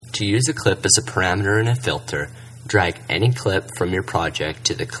To use a clip as a parameter in a filter, drag any clip from your project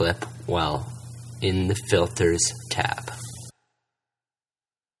to the clip while in the Filters tab.